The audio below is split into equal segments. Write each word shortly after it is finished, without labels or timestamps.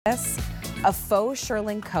A faux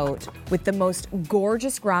shearling coat with the most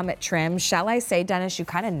gorgeous grommet trim. Shall I say, Dennis, you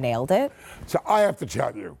kind of nailed it. So I have to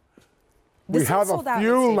tell you, This we have sold a out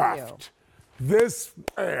few in left. This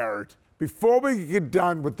aired before we get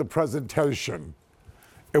done with the presentation.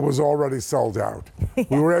 It was already sold out.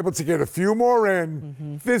 We were able to get a few more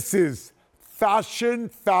in. This is fashion,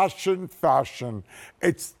 fashion, fashion.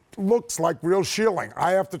 It looks like real shearling.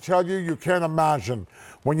 I have to tell you, you can't imagine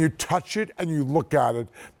when you touch it and you look at it,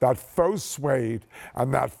 that faux suede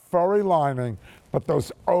and that furry lining, but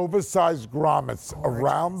those oversized grommets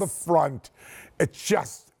around the front, it's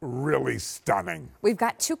just really stunning. We've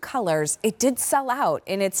got two colors. It did sell out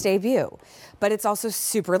in its debut, but it's also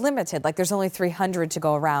super limited. Like there's only 300 to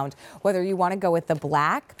go around. Whether you want to go with the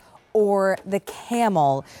black or the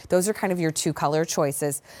camel, those are kind of your two color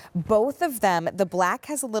choices. Both of them, the black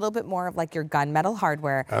has a little bit more of like your gunmetal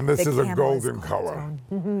hardware. And this is a golden color.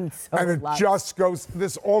 So and it just goes,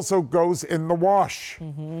 this also goes in the wash.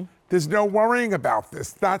 There's no worrying about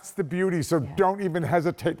this. That's the beauty. So don't even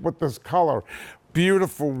hesitate with this color.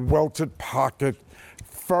 Beautiful welted pocket,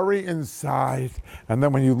 furry inside. And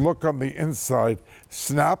then when you look on the inside,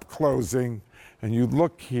 snap closing, and you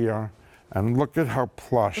look here, and look at how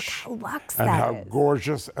plush Look how luxe and that how is.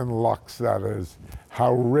 gorgeous and luxe that is,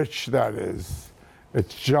 how rich that is.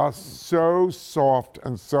 It's just so soft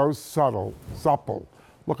and so supple.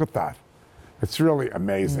 Look at that. It's really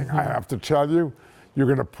amazing. I have to tell you, you're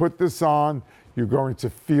going to put this on, you're going to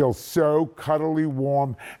feel so cuddly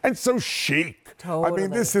warm and so chic. Totally. I mean,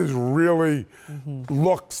 this is really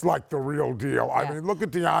looks like the real deal. I mean, look at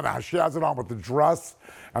Deanna, how she has it on with the dress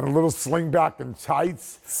and a little slingback and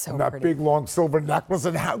tights So and that pretty. big long silver necklace.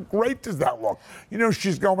 And how great does that look? You know,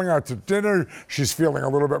 she's going out to dinner. She's feeling a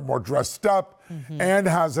little bit more dressed up and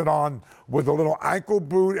has it on with a little ankle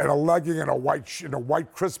boot and a legging and a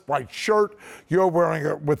white crisp white shirt. You're wearing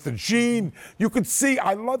it with the jean. You could see,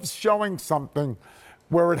 I love showing something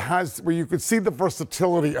where you could see the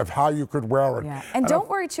versatility of how you could wear it. Yeah. And don't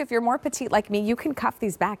worry too, if you're more petite like me, you can cuff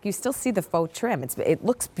these back. You still see the faux trim. It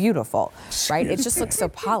looks beautiful, right? It just looks so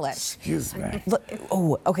polished. Excuse me. Look,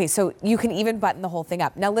 oh, okay, so you can even button the whole thing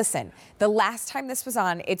up. Now listen, the last time this was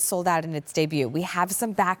on, it sold out in its debut. We have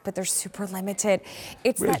some back, but they're super limited.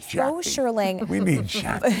 It's Where's that faux Jackie? shearling. We need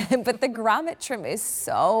Jackie. But the grommet trim is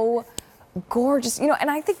so gorgeous, you know, and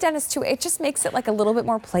I think, Dennis, too, it just makes it like a little bit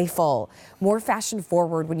more playful, more fashion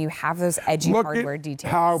forward when you have those edgy hardware Look at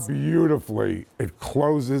details. how beautifully it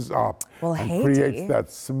closes up Well, and hey, creates Dee. that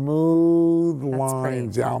smooth That's line pretty.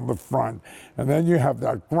 down the front. And then you have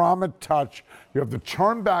that grommet touch. You have the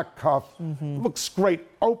turn back cuff. Looks great,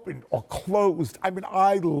 open or closed. I mean,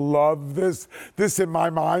 I love this. This, in my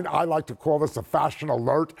mind, I like to call this a fashion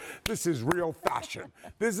alert. This is real fashion.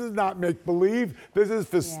 This is not make-believe. This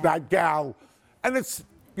is that gal. And it's,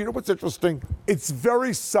 you know what's interesting? It's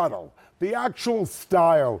very subtle. The actual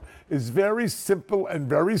style is very simple and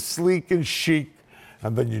very sleek and chic.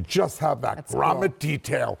 And then you just have that grommet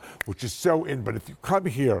detail, which is so in. But if you come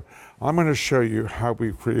here, I'm going to show you how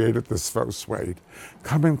we created this faux suede.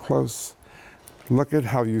 Come in close. Look at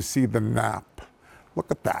how you see the nap. Look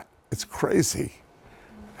at that. It's crazy.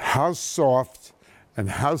 How soft and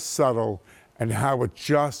how subtle and how it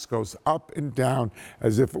just goes up and down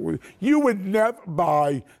as if it was. You would never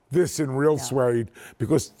buy this in real suede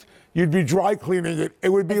because you'd be dry cleaning it. It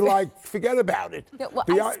would be like, forget about it. No, well,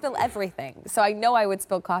 I spill everything, so I know I would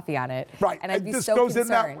spill coffee on it. Right, and I'd be this so goes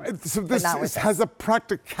concerned. in that. So but not with this has a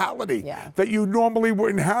practicality Yeah. that you normally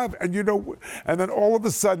wouldn't have, and you know, and then all of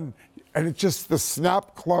a sudden, and it's just the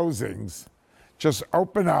snap closings, just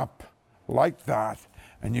open up like that,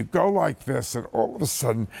 and you go like this, and all of a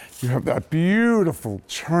sudden you have that beautiful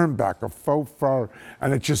turn back of faux fur,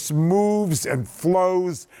 and it just moves and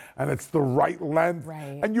flows, and it's the right length,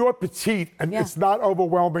 and you're petite, and it's not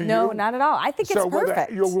overwhelming No, you. not at all. I think So it's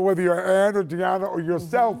perfect. whether you're Anne or Deanna or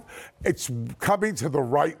yourself, it's coming to the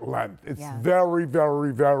right length. It's very,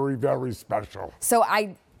 very, very, very special. So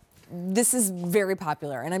this is very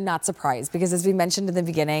popular, and I'm not surprised because, as we mentioned in the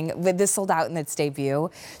beginning, this sold out in its debut.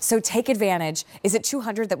 So take advantage. Is it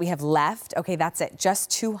 200 that we have left? Okay, that's it. Just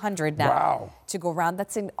 200 now to go around.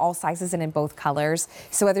 That's in all sizes and in both colors.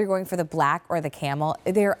 So whether you're going for the black or the camel,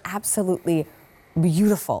 they're absolutely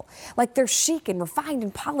beautiful. Like, they're chic and refined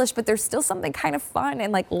and polished, but there's still something kind of fun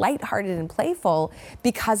and like lighthearted and playful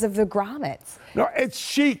because of the grommets. No, it's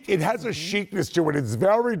chic. It has a chicness to it. It's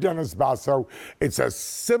very Dennis Basso. It's a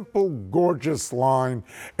simple, gorgeous line.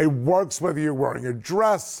 It works whether you're wearing a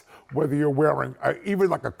dress, whether you're wearing even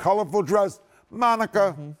like a colorful dress.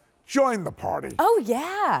 Monica, join the party. Oh,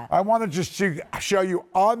 yeah. I want to just show you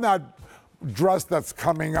on that dress that's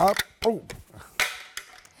coming up. Oh.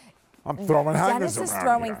 I'm throwing hangers Dennis is around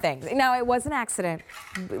throwing here. things. No, it was an accident.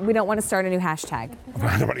 We don't want to start a new hashtag.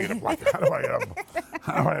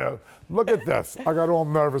 Look at this. I got all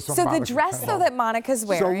nervous. So the dress, though, that Monica's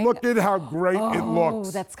wearing. So look at how great it looks.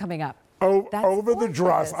 Oh, that's coming up. Over the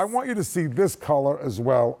dress. I want you to see this color as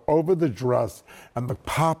well, over the dress, and the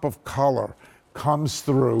pop of color comes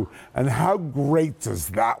through. And how great does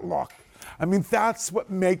that look? I mean, that's what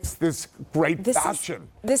makes this great fashion.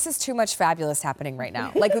 This is too much fabulous happening right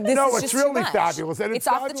now. Like this No, is it's just really too much. fabulous, and it's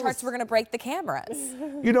off the charts. We're going to break the cameras.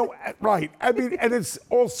 You know, right. I mean, and it's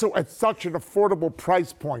also at such an affordable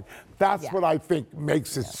price point. That's what I think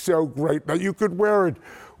makes it so great. That you could wear it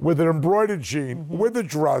with an embroidered jean, with a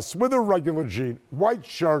dress, with a regular jean, white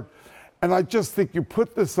shirt, and I just think you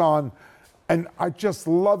put this on, and I just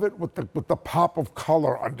love it with the pop of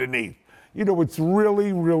color underneath. You know, it's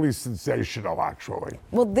really, really sensational, actually.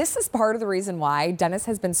 Well, this is part of the reason why Dennis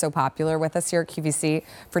has been so popular with us here at QVC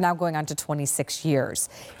for now going on to 26 years.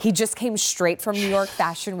 He just came straight from New York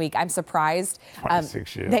Fashion Week. I'm surprised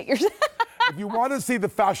 26 years. that you're... If you want to see the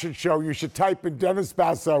fashion show, you should type in Dennis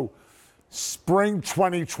Basso Spring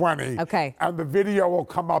 2020. Okay. And the video will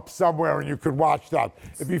come up somewhere and you could watch that.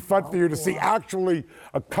 It'd be fun for you to see. Actually,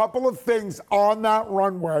 a couple of things on that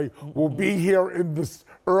runway will be here in this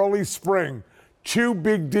early spring. 2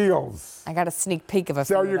 big deals. I got a sneak peek of a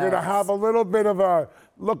So few you're going to have a little bit of a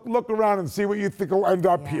look around and see what you think will end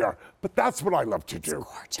up here. But that's what I love to do.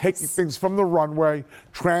 Taking things from the runway,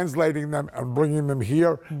 translating them, and bringing them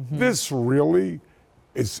here. This really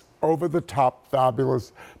is over-the-top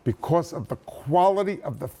fabulous because of the quality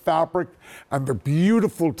of the fabric and the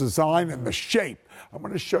beautiful design and the shape. I'm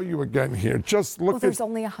going to show you again here. Just look at... There's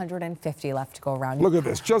only 150 left to go around. Look at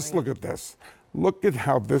this. Just look at this. Look at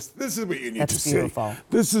how this is what you need to see. Beautiful.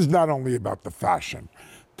 This is not only about the fashion.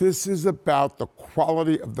 This is about the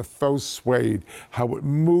quality of the faux suede, how it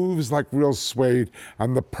moves like real suede,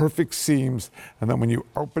 and the perfect seams. And then when you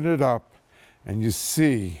open it up and you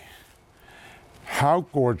see how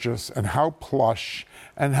gorgeous and how plush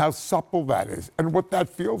and how supple that is and what that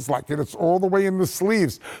feels like. And it's all the way in the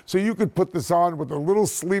sleeves. So you could put this on with a little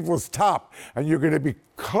sleeveless top and you're going to be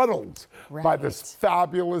cuddled by this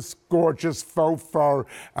fabulous, gorgeous faux fur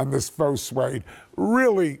and this faux suede.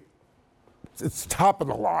 Really, it's top of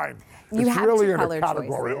the line. You it's have really two in color a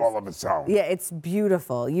category choices. all of its own. Yeah, it's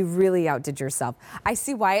beautiful. You really outdid yourself. I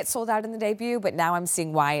see why it sold out in the debut, but now I'm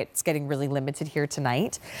seeing why it's getting really limited here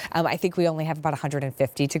tonight. I think we only have about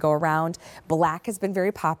 150 to go around. Black has been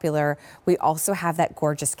very popular. We also have that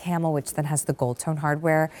gorgeous camel, which then has the gold tone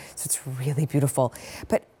hardware, so it's really beautiful.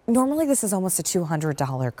 But normally this is almost a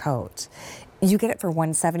 $200 coat. You get it for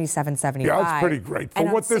 $177.75. Yeah, it's pretty great. For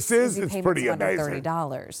what this is, it's pretty amazing.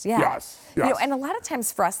 $30. Yeah. Yes. You know, and a lot of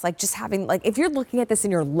times for us, like just having, like, if you're looking at this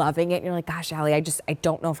and you're loving it, and you're like, gosh, Allie, I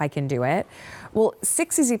don't know if I can do it. Well,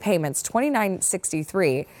 6 easy payments,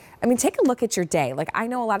 $29.63. I mean, take a look at your day. Like, I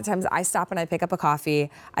know a lot of times I stop and I pick up a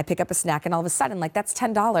coffee, I pick up a snack, and all of a sudden, like, that's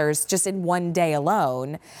 $10 just in one day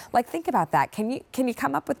alone. Like, think about that. Can you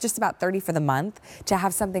come up with just about $30 for the month to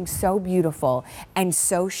have something so beautiful and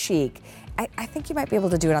so chic? I think you might be able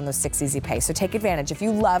to do it on those 6 easy pay. So take advantage. If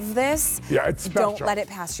you love this, it's special. Don't let it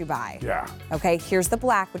pass you by. Yeah. Okay, here's the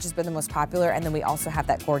black, which has been the most popular, and then we also have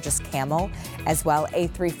that gorgeous camel as well.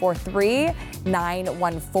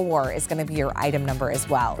 A343914 is going to be your item number as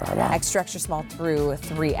well. Extra small through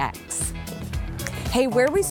 3X. Hey, where we